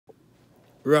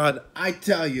Rod, I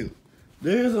tell you,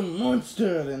 there's a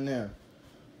monster in there.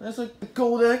 That's like the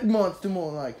cold egg monster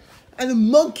more like. And a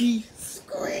monkey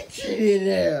screeching in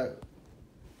there.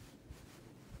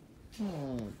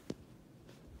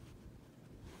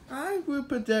 I would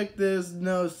predict there's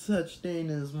no such thing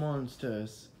as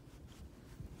monsters.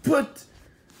 But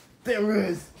there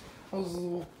is.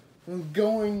 I'm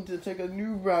going to take a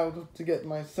new route to get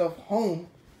myself home.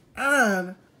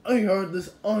 And I heard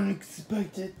this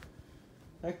unexpected,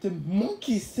 like the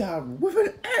monkey sound with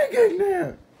an egg in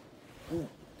there.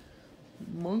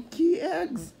 Monkey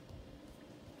eggs?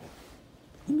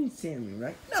 You mean Sammy,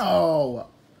 right? No!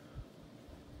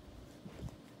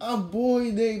 A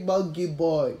boy named Monkey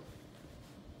Boy.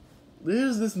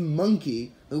 There's this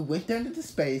monkey who went down into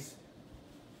space,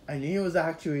 and he was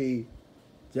actually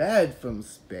dead from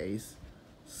space.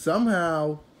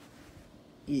 Somehow,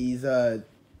 he's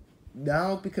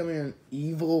now becoming an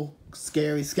evil,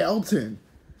 scary skeleton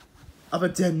of a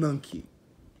dead monkey.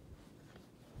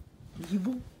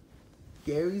 Evil,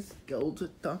 scary skeleton?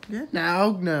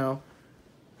 No.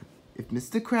 If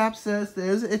Mr. Krabs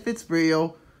says if it's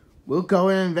real, we'll go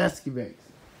and investigate.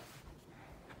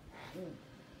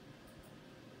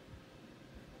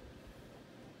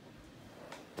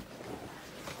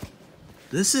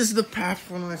 This is the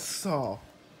pattern I saw.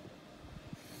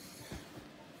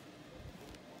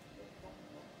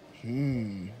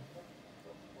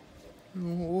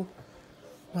 Oh,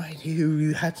 why do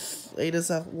you have to say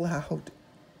this out loud?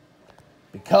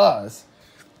 Because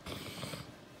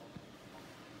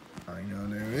I know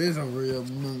there is a real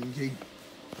monkey.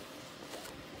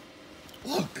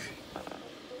 Look!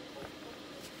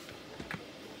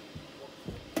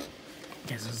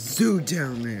 There's a zoo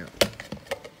down there.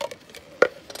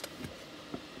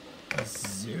 A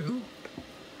zoo?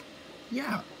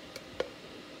 Yeah.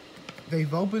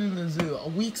 They've opened the zoo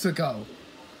weeks ago.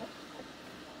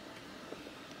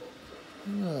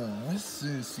 Oh, this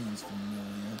zoo seems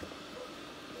familiar.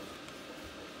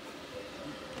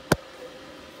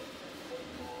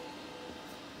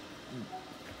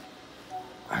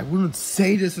 I wouldn't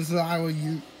say this as I were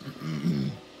you.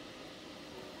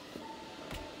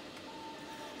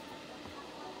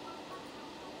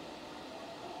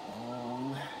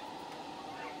 Oh.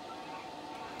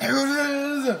 There it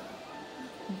is!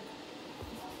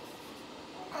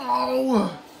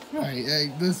 Oh!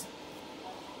 Hey, this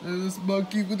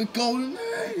monkey with the golden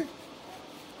egg!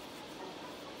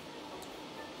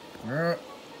 Bro.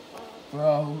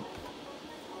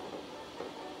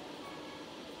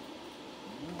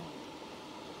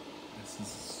 This is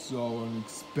so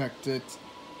unexpected.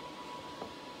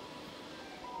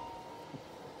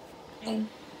 Oh,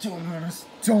 don't hurt us!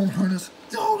 Don't hurt us!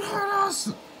 Don't hurt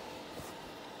us!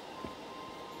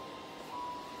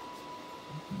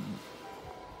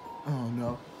 Oh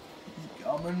no. He's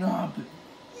coming up!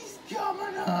 He's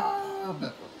coming up!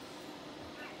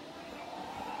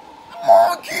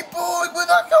 Monkey boy with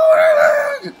a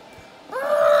golden egg!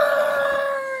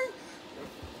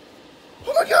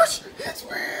 Oh my gosh! It's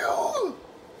real!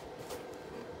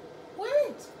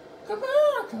 Wait! Come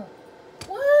back!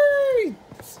 Wait!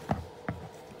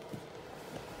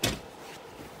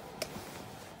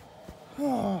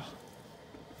 Oh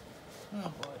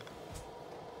boy.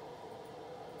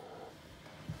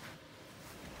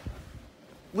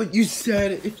 What you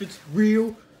said, if it's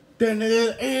real, then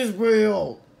it is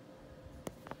real.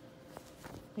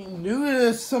 He knew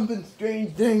that something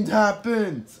strange things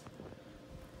happened.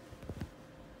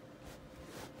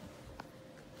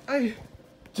 I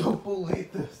don't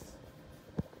believe this.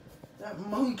 That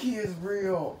monkey is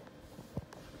real.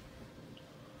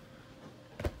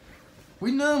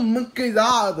 We know monkeys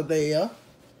are there.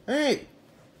 Hey,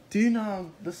 do you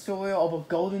know the story of a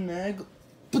golden egg?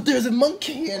 But there's a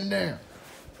monkey in there.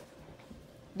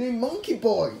 The Monkey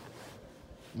Boy.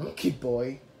 Monkey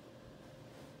Boy?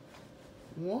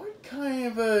 What kind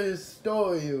of a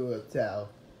story you will tell?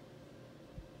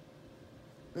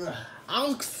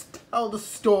 I'll tell the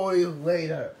story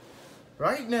later.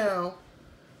 Right now,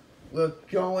 we're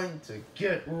going to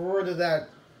get rid of that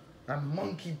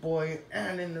Monkey Boy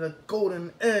and into the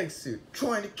golden egg suit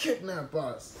trying to kidnap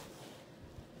us.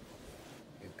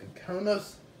 You can count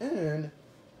us in,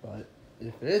 but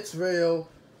if it's real,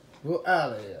 we're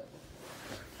out of here.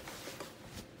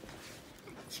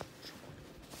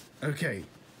 Okay,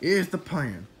 here's the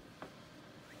plan.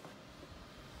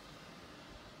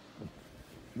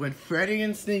 When Freddy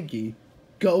and Stinky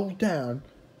go down,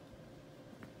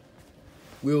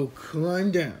 we'll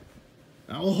climb down.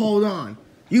 I'll hold on.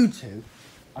 You two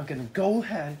are gonna go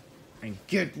ahead and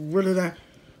get rid of that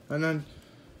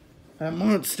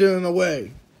monster in the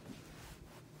way.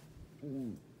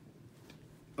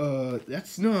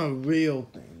 That's not a real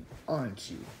thing,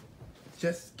 aren't you?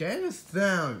 Just get us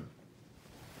down.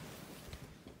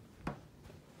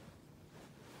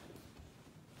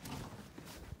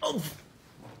 Oh!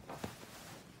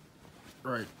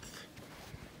 Right.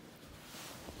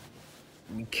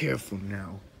 Be careful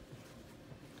now.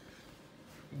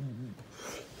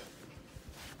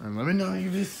 And let me know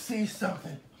if you see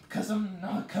something, because I'm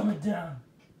not coming down.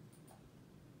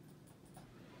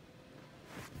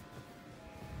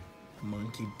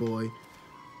 Monkey boy.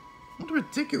 What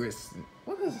ridiculous.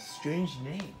 What a strange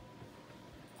name.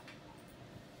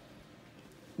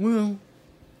 Well,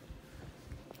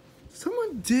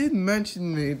 someone did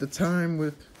mention me the time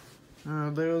with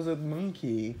there was a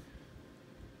monkey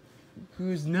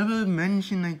who's never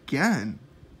mentioned again.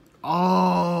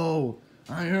 Oh,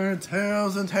 I heard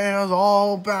tales and tales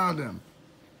all about him.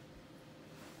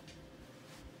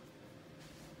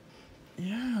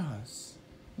 Yes,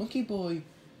 Monkey Boy.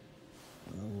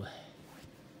 Oh,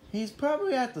 he's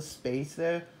probably at the space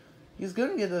there. He's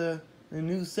gonna get a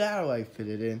new satellite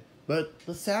fitted in, but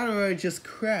the satellite just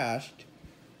crashed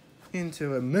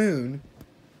into a moon.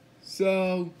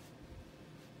 So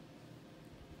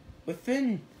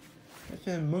within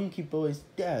Monkey Boy's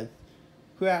death,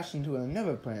 crashed into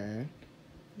another planet,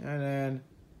 and then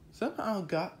somehow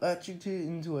got electrocuted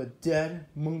into a dead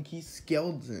monkey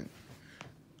skeleton.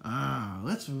 Ah,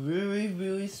 that's really,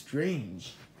 really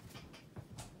strange.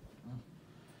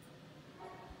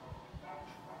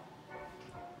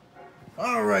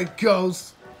 Alright,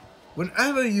 Ghost.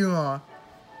 Whenever you are,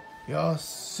 you're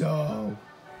so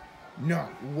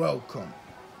not welcome.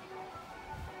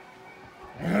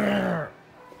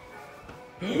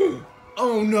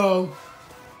 Oh no.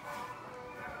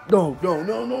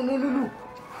 No.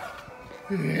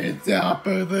 It's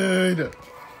happening.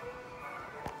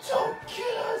 Don't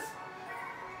kill us.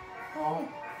 Oh.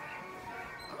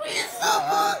 It's the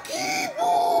monkey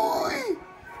boy.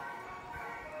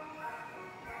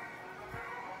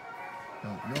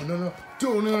 No.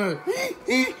 Don't.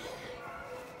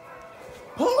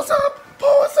 Pause up.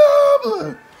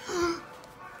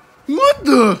 What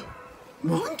the?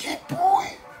 Monkey boy?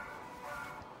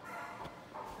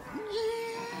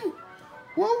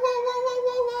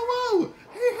 Whoa.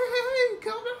 Hey,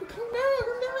 calm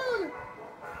down.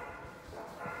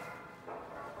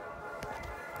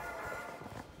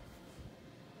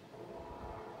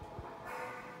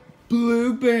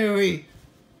 Blueberry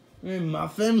and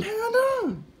muffin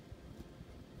panda.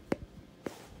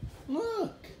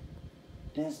 Look,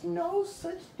 there's no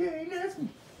such thing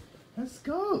as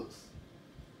ghosts.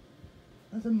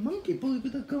 There's a monkey boy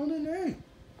with a golden egg.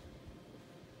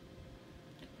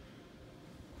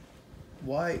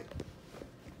 Why?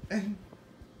 And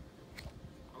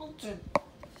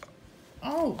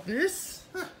oh, this?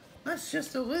 That's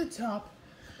just a lid top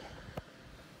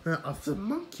of the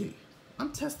monkey.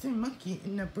 I'm testing monkey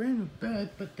in a brand new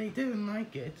bed, but they didn't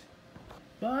like it.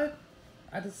 But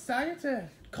I decided to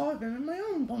carve them in my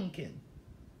own pumpkin.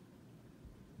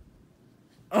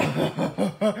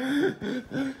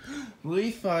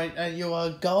 We find that you're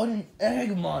a golden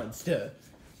egg monster.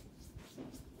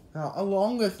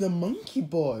 Along with the monkey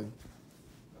boy.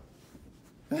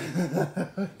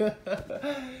 That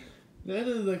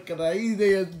is the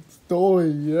craziest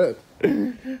story yet.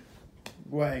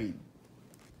 Wait.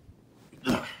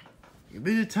 You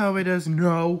mean to tell me there's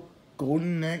no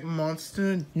golden egg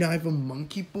monster, not even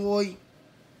monkey boy?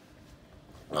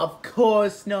 Of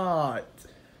course not.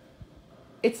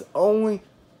 It's only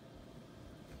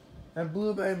a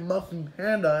blueberry muffin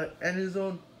panda and his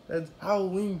own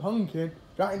Halloween pumpkin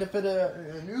trying to fit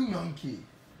a new monkey.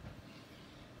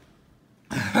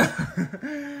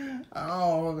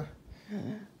 Oh.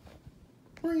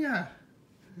 Well, yeah.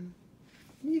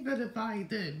 Even if I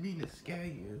didn't mean to scare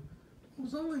you, I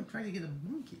was only trying to get a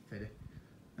monkey fitted.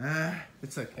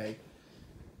 It's okay.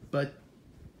 But,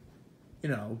 you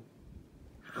know,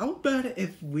 how about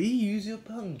if we use your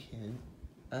pumpkin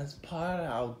as part of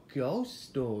our ghost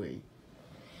story?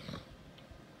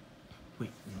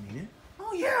 Wait, you mean it?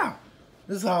 Oh yeah!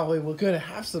 This Halloween we're gonna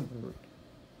have some.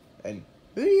 And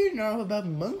who do you know about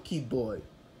Monkey Boy?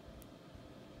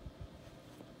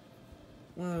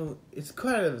 Well, it's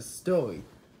quite a story.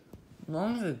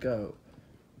 Long ago,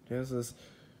 there's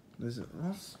an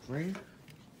offspring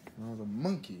of a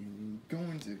monkey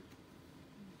going to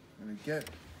get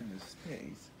into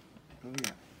space. Oh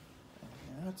yeah,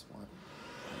 that's what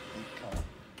they call it.